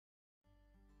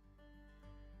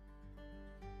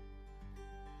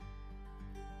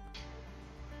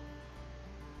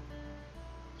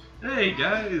Hey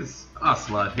guys,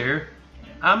 Ocelot here.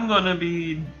 I'm gonna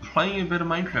be playing a bit of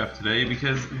Minecraft today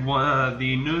because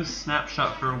the newest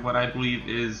snapshot for what I believe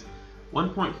is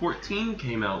 1.14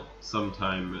 came out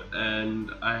sometime, and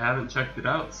I haven't checked it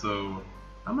out, so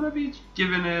I'm gonna be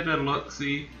giving it a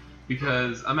look-see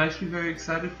because I'm actually very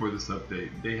excited for this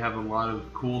update. They have a lot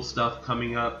of cool stuff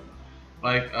coming up.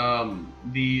 Like,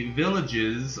 the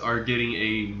villages are getting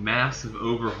a massive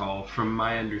overhaul from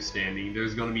my understanding.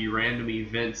 There's going to be random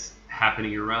events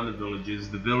happening around the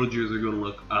villages. The villagers are going to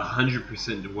look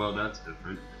 100%, well, that's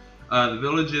different. The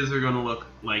villages are going to look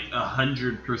like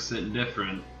 100%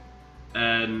 different.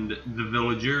 And the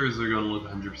villagers are going to look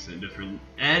 100% different.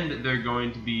 And they're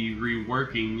going to be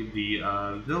reworking the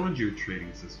villager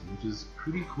trading system, which is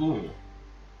pretty cool.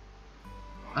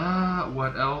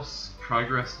 What else?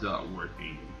 Progress dot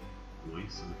working.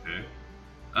 Voice, okay.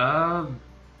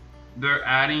 They're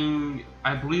adding,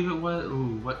 I believe it was,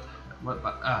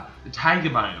 the taiga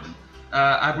biome.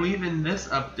 I believe in this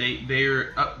update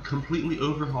they're completely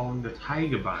overhauling the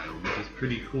taiga biome, which is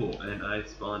pretty cool, and I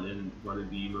spawned in one of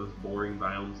the most boring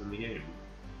biomes in the game.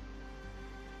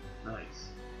 Nice.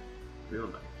 Real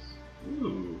nice.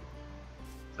 Ooh.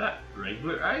 Is that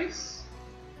regular ice?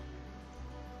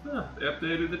 Huh, they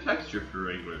updated the texture for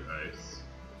regular ice.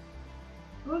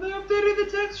 Oh, they updated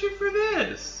the texture for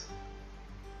this!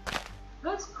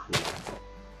 That's cool.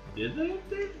 Did they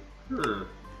update? Huh.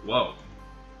 Whoa.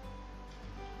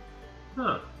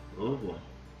 Huh. Oh boy.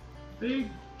 They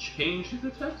changed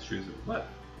the textures. What?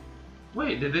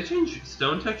 Wait, did they change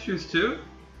stone textures too?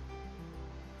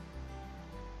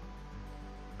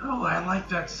 Oh, I like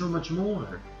that so much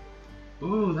more.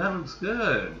 Ooh, that looks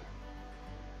good.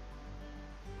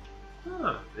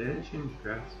 Huh, they didn't change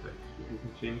grass texture. You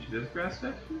can change this grass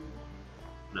texture?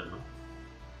 No.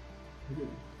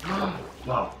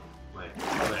 Wow. Wait a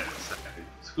second.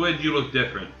 Squid, you look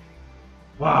different.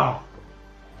 Wow.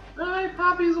 My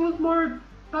poppies look more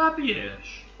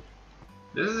poppy-ish.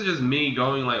 This is just me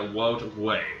going like, whoa,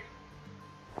 way.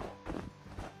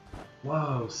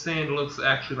 Whoa, sand looks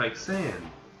actually like sand.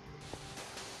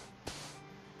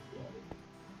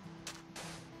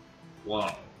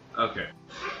 Wow. Okay.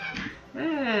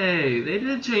 Hey, they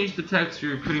did change the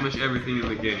texture of pretty much everything in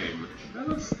the game. That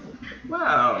was...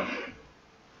 wow.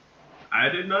 I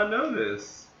did not know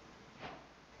this.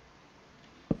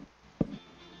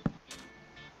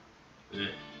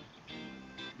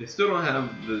 They still don't have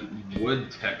the wood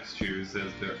textures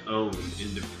as their own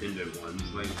independent ones,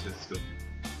 like just still...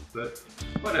 but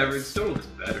whatever, it still looks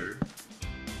better.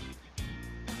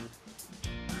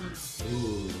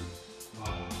 Ooh.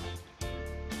 Wow.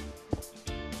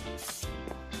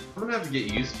 I'm gonna have to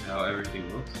get used to how everything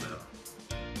looks now.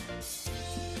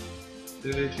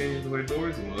 Did they change the way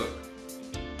doors look?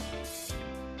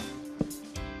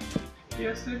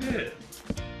 Yes, they did.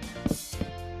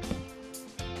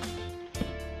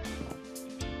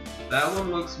 That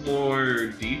one looks more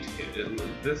detailed.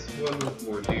 This one looks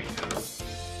more detailed.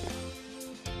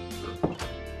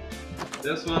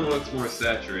 This one looks more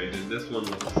saturated. This one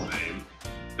looks the same.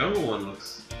 The other one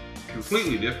looks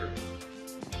completely different.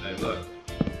 Hey, look.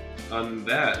 On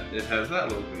that, it has that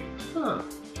looking. Huh.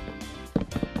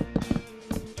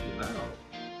 Wow.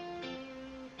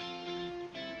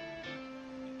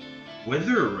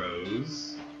 Wither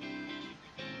Rose?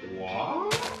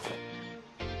 What?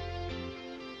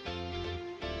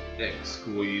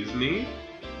 Excuse me?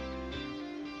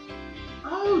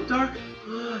 Oh, dark.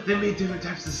 They made different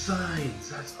types of signs.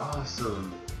 That's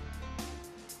awesome.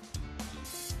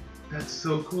 That's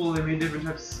so cool. They made different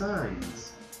types of signs.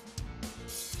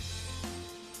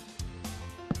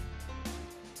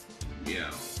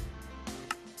 Yeah.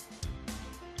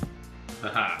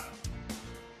 Haha.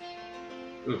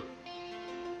 Ooh.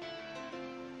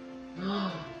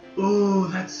 Ooh,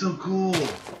 that's so cool.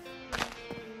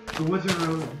 The Wither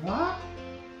Rose. What?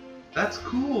 That's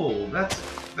cool. That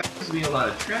gives me a lot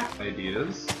of trap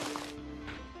ideas.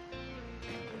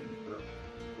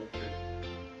 Okay.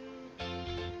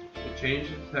 They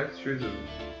changed the textures of.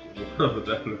 Oh,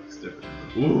 that looks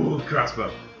different. Ooh,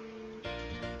 crossbow.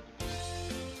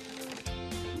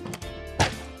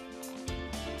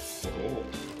 Oh.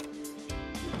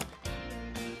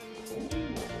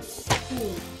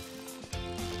 Oh.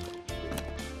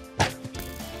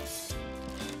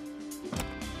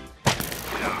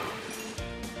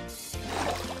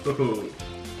 Ooh,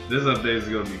 this update is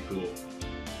gonna be cool.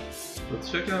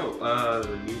 Let's check out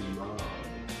the new mob.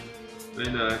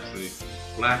 Wait, no, actually,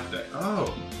 black dye.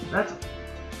 Oh, that's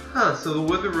huh. So the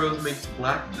Wither Rose makes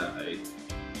black dye.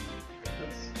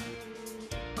 That's...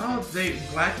 oh,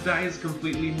 black dye is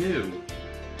completely new.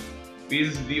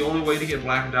 Because the only way to get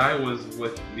black dye was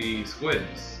with the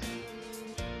squids.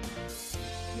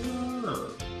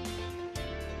 Oh.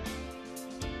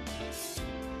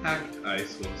 Packed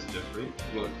ice looks different.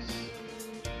 Looks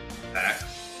packed.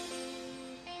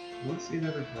 What's the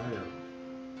other biome?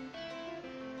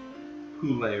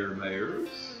 Poulair bears.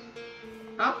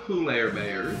 Not Poulair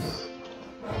bears.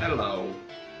 Hello.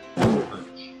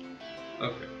 Punch.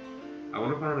 Okay. I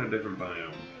want to find a different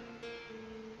biome.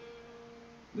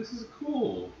 This is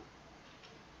cool.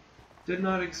 Did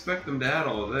not expect them to add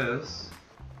all of this.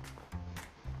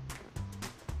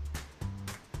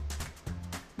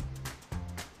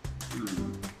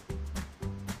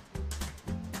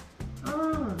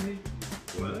 Oh,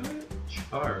 what?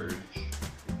 Charge.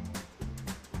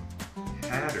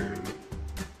 Pattern.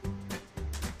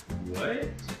 What?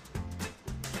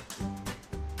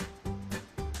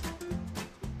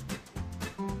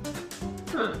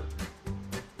 Huh.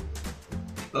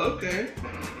 Okay.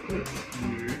 That's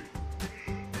weird.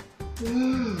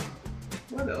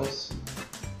 What else?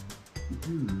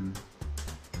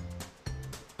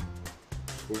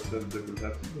 Of course, have different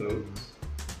types of boats.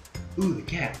 Ooh, the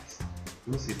cats.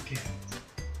 Let's see the cats.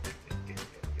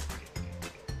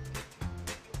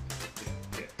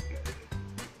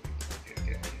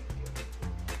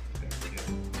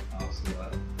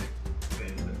 Ocelot.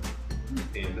 Panda.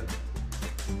 Panda.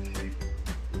 Sheep.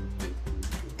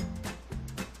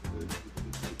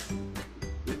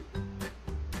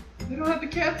 They don't have the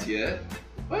cats yet.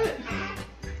 What?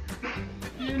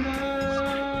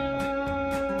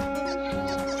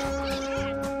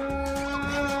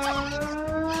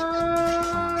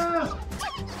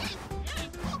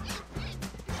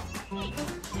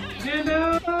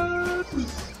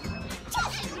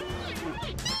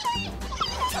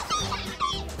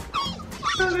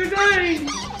 Oh, they're dying!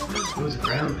 Those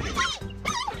ground things.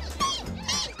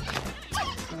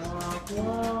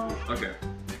 Okay.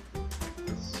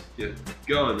 Let's get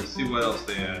going to see what else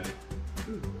they add.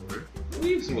 The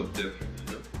leaves look different,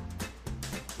 you know?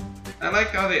 I like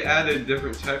how they added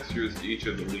different textures to each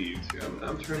of the leaves.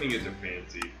 I'm turning it to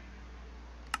fancy.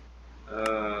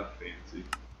 Fancy.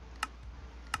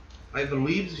 Like, the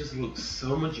leaves just look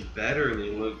so much better, and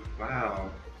they look,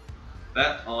 wow.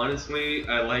 That, honestly,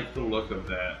 I like the look of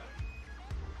that.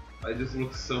 It just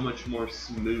looks so much more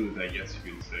smooth, I guess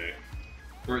you can say.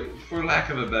 For lack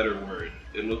of a better word,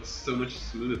 it looks so much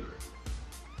smoother.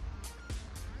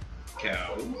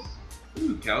 Cows.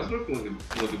 Ooh, cows look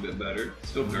a bit better.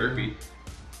 Still derpy.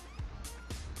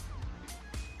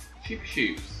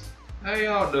 Sheeps. How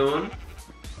y'all doing?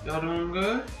 Y'all doing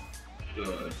good?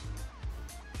 Good.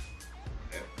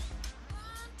 Okay.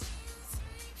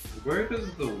 Where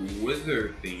does the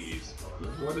wither thingy spawn?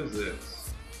 What is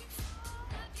this?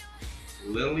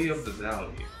 Lily of the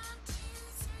Valley.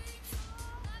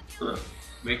 Huh.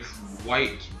 Makes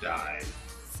white dye.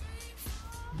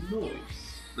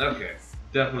 Nice. Okay.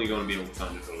 Definitely going to be able to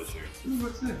find a village here. Ooh,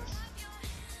 what's this?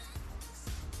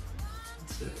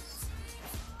 What's this?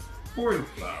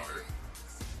 Cornflower.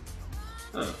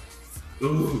 Huh.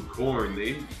 Ooh, corn.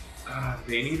 They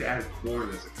need to add corn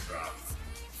as a crop.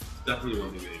 Definitely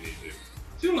one thing they need to do.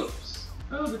 Tulips.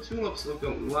 Oh, the tulips look a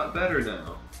lot better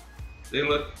now. They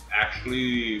look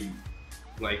actually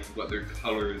like what their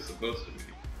color is supposed to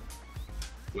be.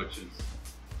 Which is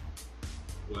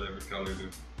whatever color the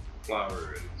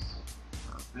flower is.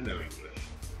 I know English.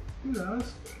 Who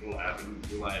knows?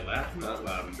 Not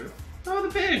lavender. Oh, the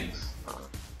pigs!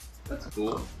 That's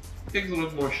cool. Pigs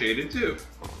look more shaded too.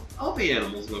 All the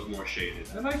animals look more shaded.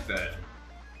 I like that.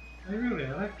 I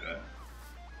like that.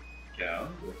 Cow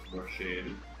looks more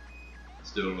shaded.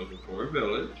 Still looking for a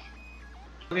village.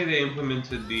 I think they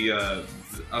implemented the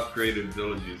upgraded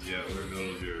villages yet, or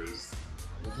villagers.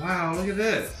 Wow, look at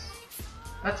this.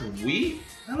 That's wheat?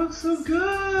 That looks so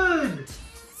good!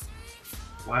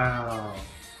 Wow.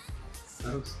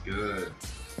 That looks good.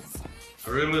 I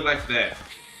really like that.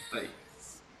 Like,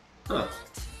 huh.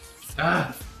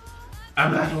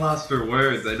 I'm at a loss for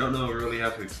words. I don't know really how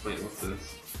to explain what's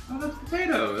this. Oh, that's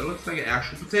potato. It looks like an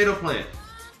actual potato plant.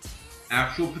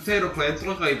 Actual potato plants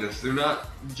look like this. They're not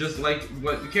just like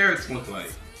what the carrots look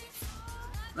like.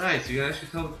 Nice, you can actually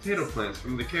tell the potato plants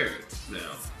from the carrots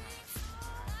now.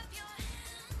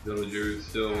 Villagers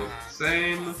still the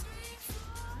same.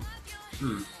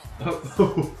 Is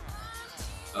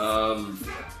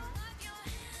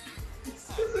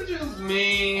it just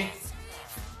me?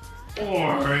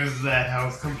 Or is that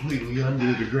house completely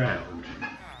under the ground?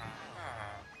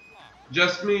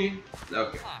 Just me?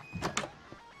 Okay.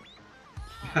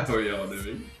 How are y'all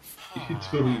doing? You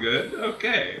doing good?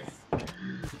 Okay.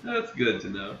 That's good to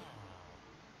know.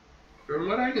 From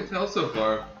what I can tell so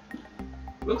far,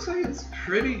 Looks like it's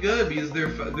pretty good because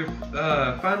they're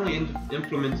finally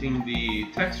implementing the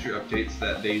texture updates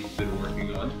that they've been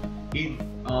working on.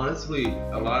 Honestly,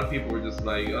 a lot of people were just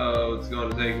like, oh, it's going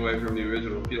to take away from the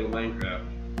original feel of Minecraft.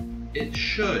 It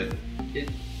should. It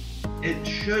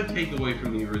should take away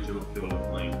from the original feel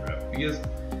of Minecraft because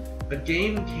a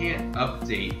game can't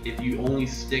update if you only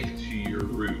stick to your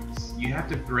roots. You have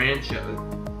to branch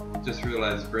out. Just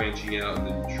realized branching out and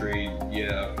then trade.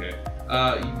 Yeah, okay.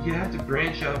 You have to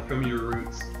branch out from your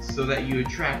roots so that you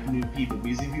attract new people,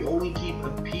 because if you only keep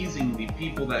appeasing the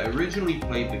people that originally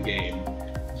played the game,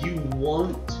 you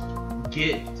won't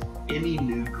get any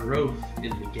new growth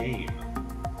in the game.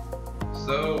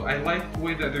 So I like the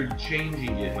way that they're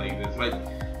changing it like this. Like,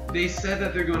 they said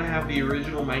that they're going to have the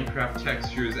original Minecraft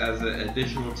textures as an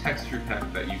additional texture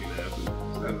pack that you can have.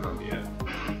 So that's not yet.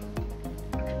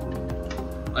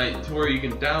 Like, to where you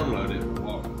can download it.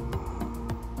 Wow.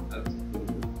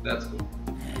 That's cool.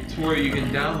 To where you can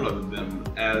download them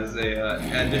as a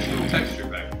additional texture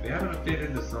pack. They haven't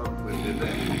updated the songs, did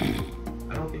they?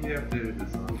 I don't think they updated the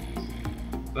songs.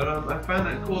 But I find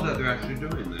that cool that they're actually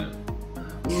doing that.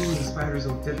 Ooh, the spiders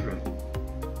look different.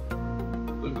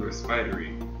 Look, they're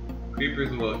spidery.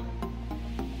 Creepers look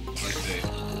like they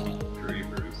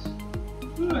creepers.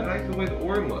 Ooh, I like the way the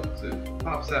ore looks. It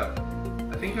pops out.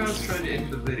 I think I was trying to end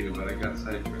the video, but I got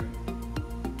sidetracked.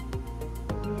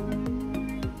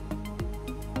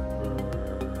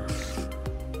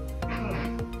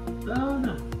 Oh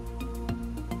no.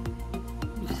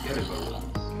 Just get it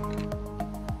balloons.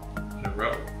 In a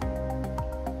row.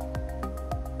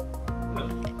 Huh.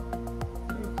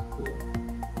 That's cool.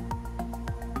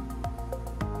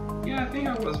 Yeah, I think I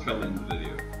was filming the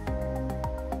video.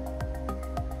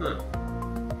 Huh.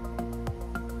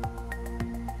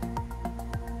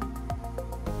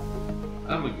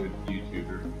 I'm a good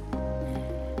YouTuber.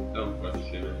 Don't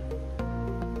question it.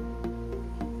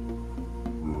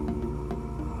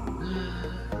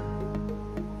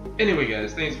 Anyway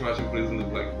guys, thanks for watching. Please leave a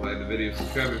like the video,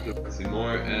 subscribe if you want to see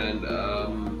more, and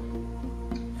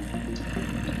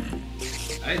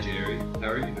hi Jerry, how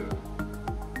are you doing?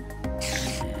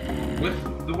 With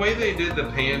the way they did the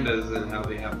pandas and how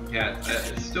they have cats,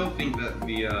 I still think that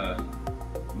the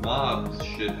mobs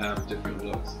should have different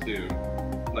looks too.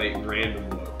 Like random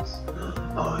looks.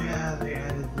 Oh yeah, they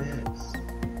added this.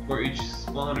 Where each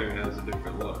spawner has a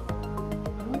different look. I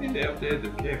don't think they updated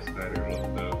the cave spider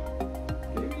look though.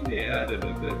 Maybe they added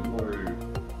a bit more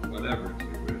whatever to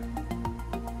it.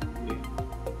 Yeah.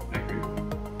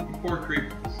 Poor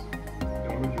creepers. They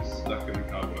were just stuck in the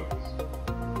cobwebs.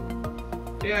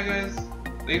 Yeah guys,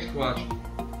 thanks for watching.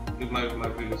 Leave a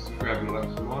like, subscribe, and like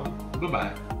some more.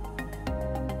 Goodbye.